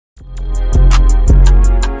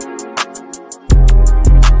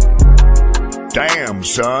Damn,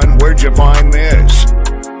 son, where'd you find this?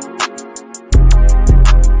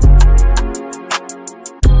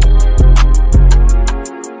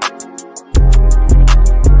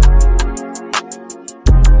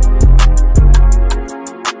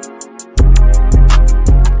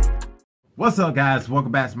 What's up, guys?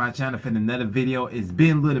 Welcome back to my channel for another video. It's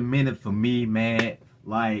been a little minute for me, man.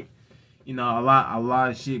 Like, you know, a lot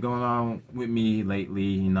of shit going on with me lately,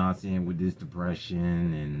 you know what I'm saying, with this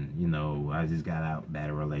depression, and, you know, I just got out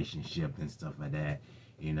bad relationship and stuff like that,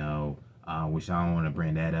 you know, which I don't want to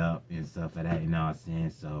bring that up and stuff like that, you know what I'm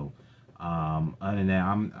saying. So, other than that,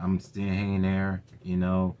 I'm still hanging there, you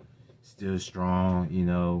know, still strong, you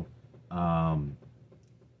know, and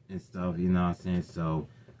stuff, you know what I'm saying. So,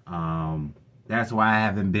 that's why I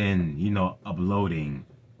haven't been, you know, uploading,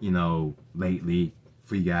 you know, lately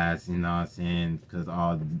for you guys, you know what I'm saying, because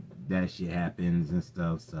all that shit happens and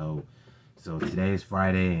stuff. So today is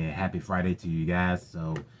Friday, and happy Friday to you guys.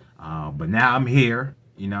 So, but now I'm here,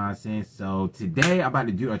 you know what I'm saying. So today I'm about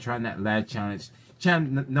to do a Try Not to Laugh challenge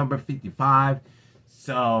number 55.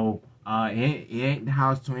 So, it ain't the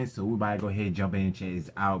house twins, so we about to go ahead and jump in and check this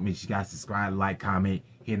out. Make sure you guys subscribe, like, comment,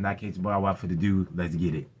 hit the notification bell. Without further ado, let's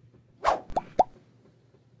get it.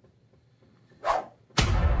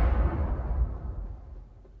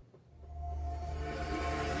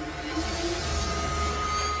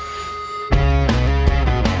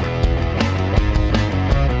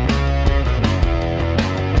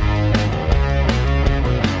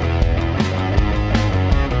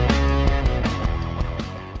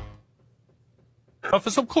 For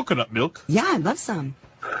some coconut milk? Yeah, I'd love some.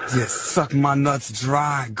 Yeah, suck my nuts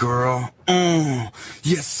dry, girl. Yeah,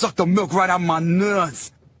 suck the milk right out my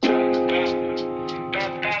nuts.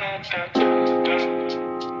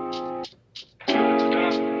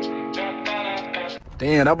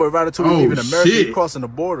 Damn, that boy Ratatouille leaving America, crossing the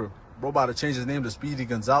border. Bro about to change his name to Speedy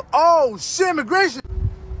Gonzalez. Oh, shit, immigration!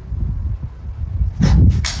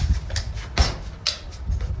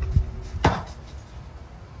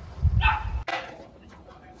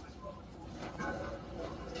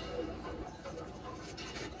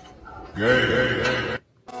 Hey.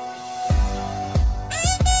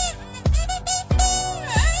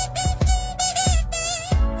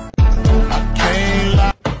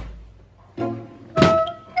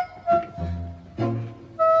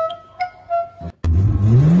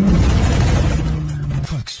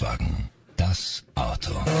 Volkswagen, das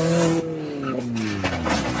Auto.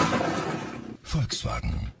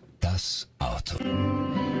 Volkswagen, das Auto.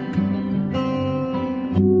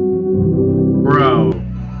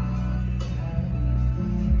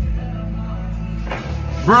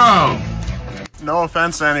 Bro. No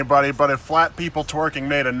offense to anybody, but if flat people twerking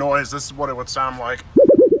made a noise, this is what it would sound like.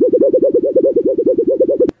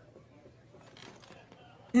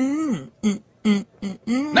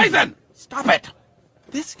 Nathan! Stop it!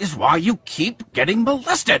 This is why you keep getting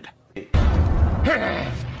molested!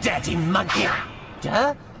 Dirty monkey!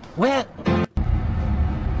 Duh? Where?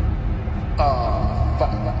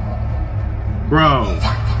 Fuck. Bro.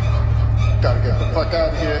 Gotta get the fuck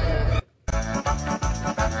out of here.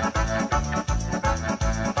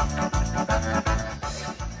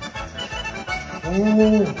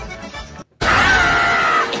 Ooh.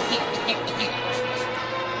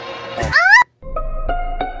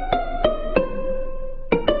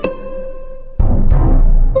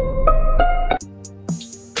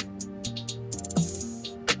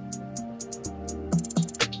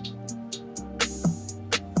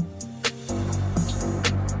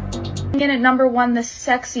 In at number 1, the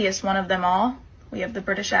sexiest one of them all, we have the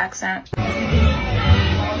British accent.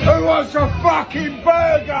 Who wants a fucking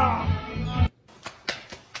burger?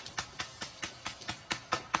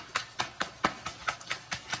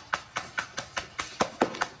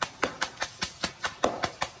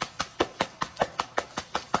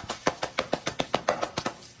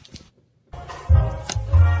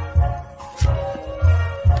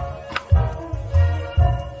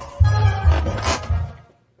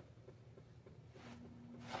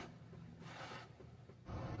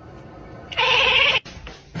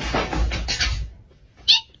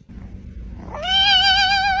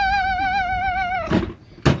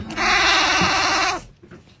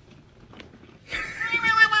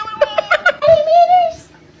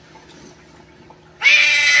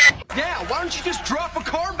 Why don't you just drop a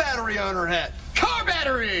car battery on her head? Car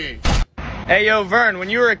battery! Hey, yo, Vern, when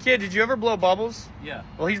you were a kid, did you ever blow bubbles? Yeah.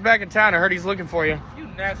 Well, he's back in town. I heard he's looking for you. You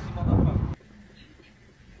nasty motherfucker.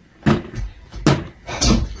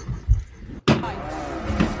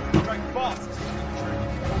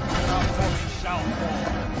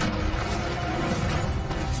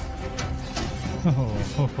 Yo.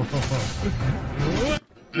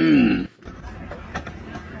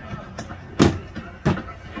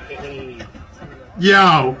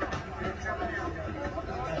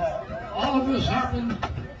 All of this happened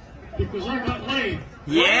because I got laid.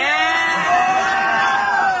 I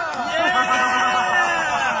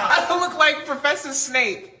don't look like Professor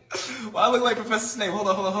Snape. Well, I look like Professor Snape. Hold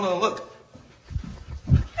on, look.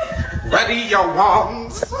 Ready your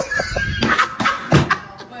wands.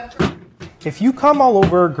 If you come all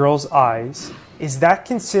over a girl's eyes, is that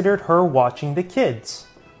considered her watching the kids?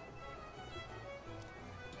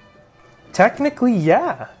 Technically,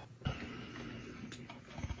 yeah.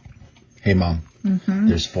 Hey, Mom.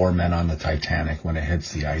 There's 4 men on the Titanic when it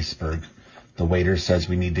hits the iceberg. The waiter says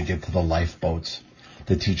we need to get to the lifeboats.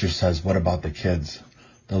 The teacher says, what about the kids?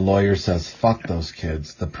 The lawyer says, fuck those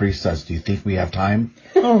kids. The priest says, do you think we have time?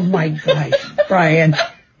 Oh my gosh, Brian.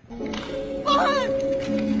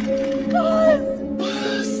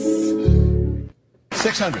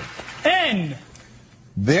 600. N.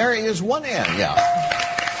 There is one N, yeah.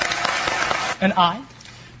 An I.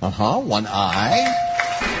 One I.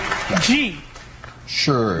 G.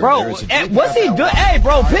 Sure. Bro, there's a G what's he doing? Hey,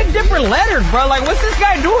 bro, pick different letters, bro. Like, what's this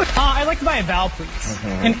guy doing? I'd like to buy a vowel, please.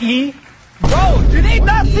 An E. Bro, do they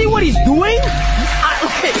not see what he's doing?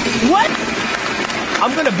 What?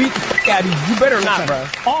 I'm gonna beat the fuck out of you. You better not, bro.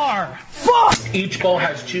 R. Fuck! Each bowl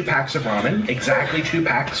has 2 packs of ramen. Exactly 2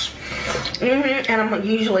 packs. And I'm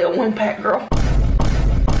usually a 1-pack girl.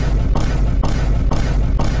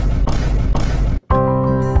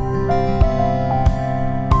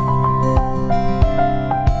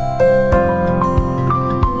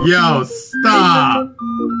 Yo, stop.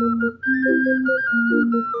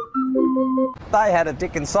 I had a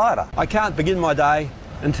Dick and cider. I can't begin my day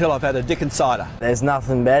until I've had a Dick and cider. There's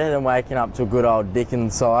nothing better than waking up to a good old Dick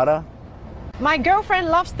and cider. My girlfriend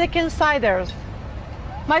loves Dickens ciders.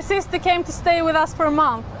 My sister came to stay with us for a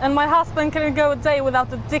month, and my husband couldn't go a day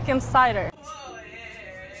without the Dickens cider.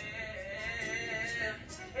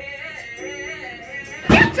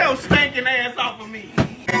 Get your stinking ass off of me.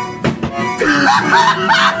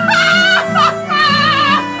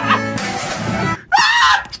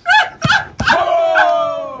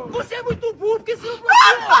 Você é muito burro porque você não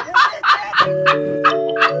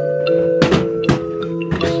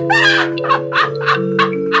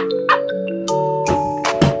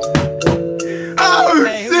Oh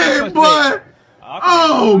shit, boy!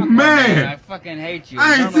 Oh man! I fucking hate you.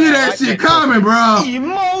 I ain't see that shit coming, bro.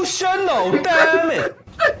 Emotional, damn it!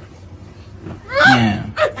 Yeah.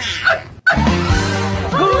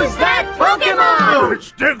 Who's that Pokemon?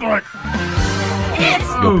 It's Diglett.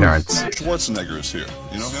 It's Your parents. Schwarzenegger is here.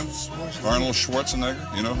 You know him? Arnold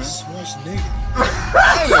Schwarzenegger. You know him? Schwarzenegger. I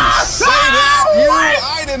didn't say that.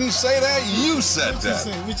 I didn't say that. You said that.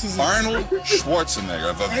 Arnold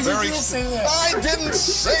Schwarzenegger. I didn't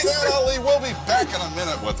say that, Ali. We'll be back in a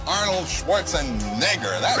minute with Arnold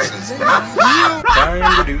Schwarzenegger. That's his name.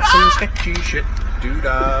 Time to do some sketchy shit.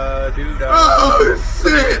 Do-da, do-da. Oh,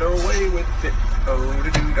 shit. Get away with it. Oh,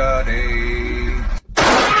 do-da day.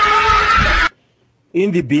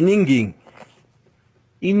 In the beginning.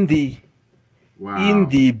 In the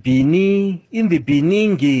beginning.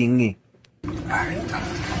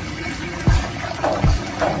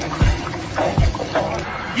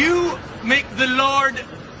 You make the Lord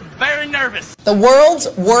very nervous. The world's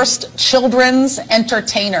worst children's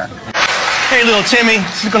entertainer. Hey, little Timmy,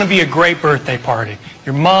 this is going to be a great birthday party.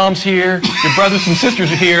 Your mom's here, your brothers and sisters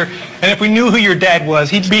are here, and if we knew who your dad was,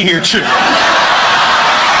 he'd be here too.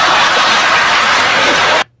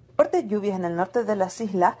 Fuertes lluvias en el norte de las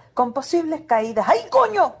islas con posibles caídas. ¡Ay,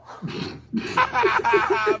 coño!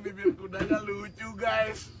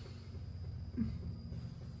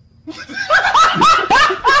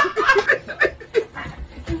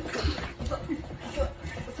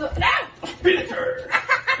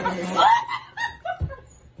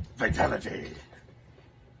 Fatality.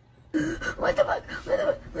 What the fuck?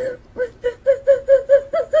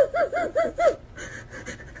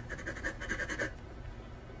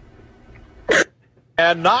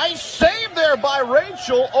 And nice save there by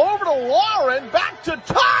Rachel over to Lauren, back to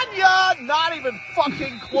Tanya. Not even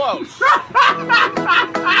fucking close.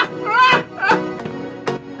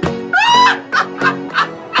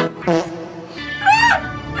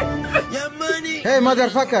 Hey,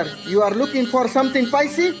 motherfucker, you are looking for something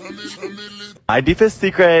spicy? My deepest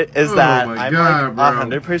secret is that I'm God, like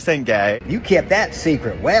 100% gay. You kept that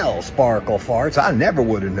secret well, Sparkle Farts. I never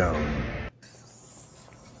would have known.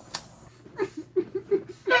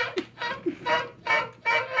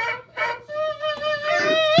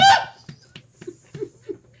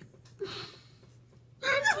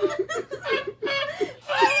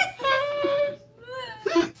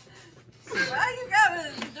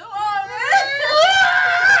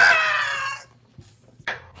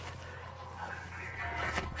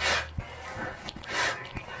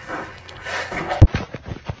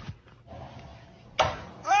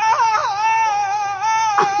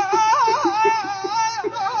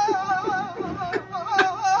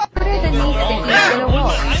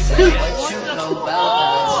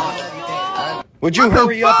 Would you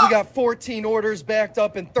hurry up? We got 14 orders backed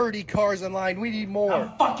up and 30 cars in line. We need more.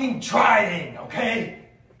 I'm fucking trying, okay?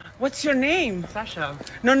 What's your name? Sasha.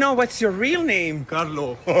 No, what's your real name?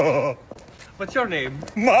 Carlo. What's your name?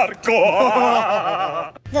 Marco.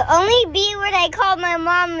 The only B word I called my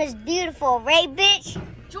mom is beautiful, right, bitch?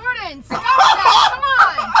 Jordan, stop that! Come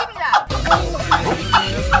on, give me that.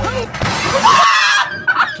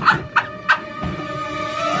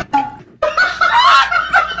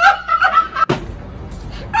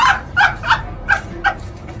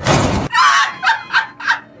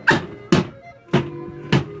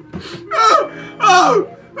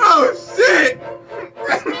 Oh shit!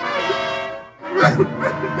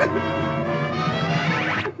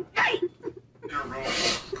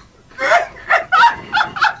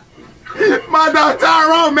 My dog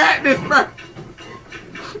Tyrone Madness, bro.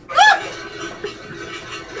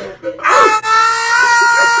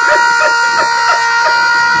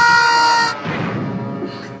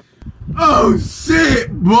 Oh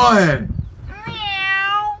shit, boy.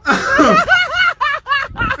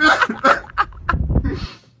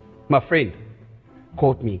 My friend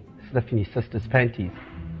caught me sniffing his sister's panties.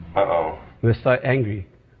 Uh-oh. We were so angry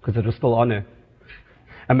because it was still on her.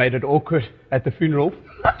 I made it awkward at the funeral.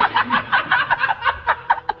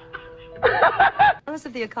 Tell us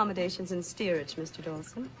of the accommodations in steerage, Mr.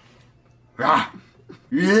 Dawson. Bruh.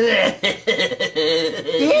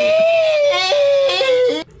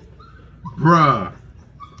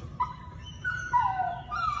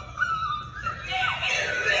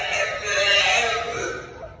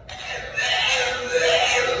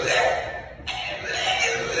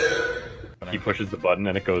 He pushes the button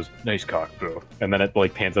and it goes, nice cock, bro. And then it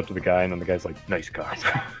like pans up to the guy and then the guy's like, nice cock.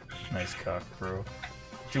 Nice cock, bro.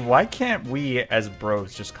 Dude, why can't we as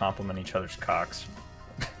bros just compliment each other's cocks?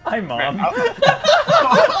 Hi, Mom.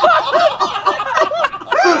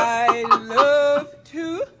 I love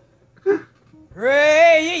to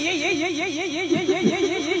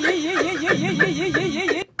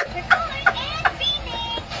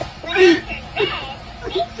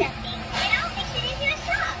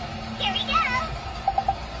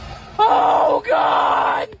Oh,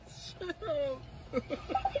 God!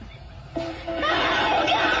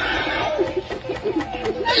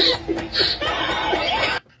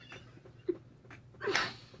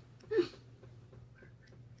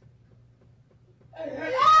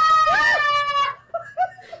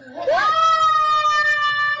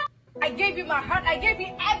 I gave you my heart. I gave you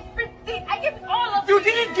everything. I gave you all of it. You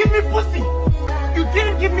didn't give me pussy. You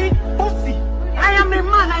didn't give me pussy. I am a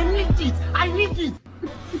man. I need it. I need it.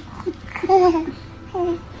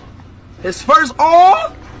 His first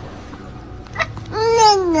all.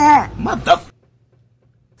 Mother.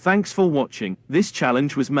 Thanks for watching. This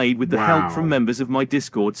challenge was made with the help from members of my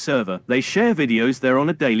Discord server. They share videos there on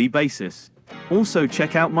a daily basis. Also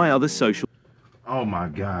check out my other social. Oh my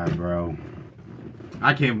god, bro.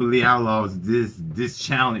 I can't believe I lost this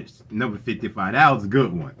challenge, number 55. That was a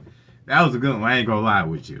good one. That was a good one. I ain't gonna lie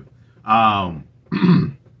with you.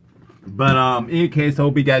 But in case, I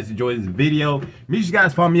hope you guys enjoyed this video. Make sure you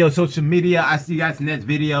guys follow me on social media. I see you guys in the next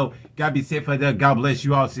video. Gotta be safe out there. God bless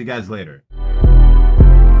you all. See you guys later.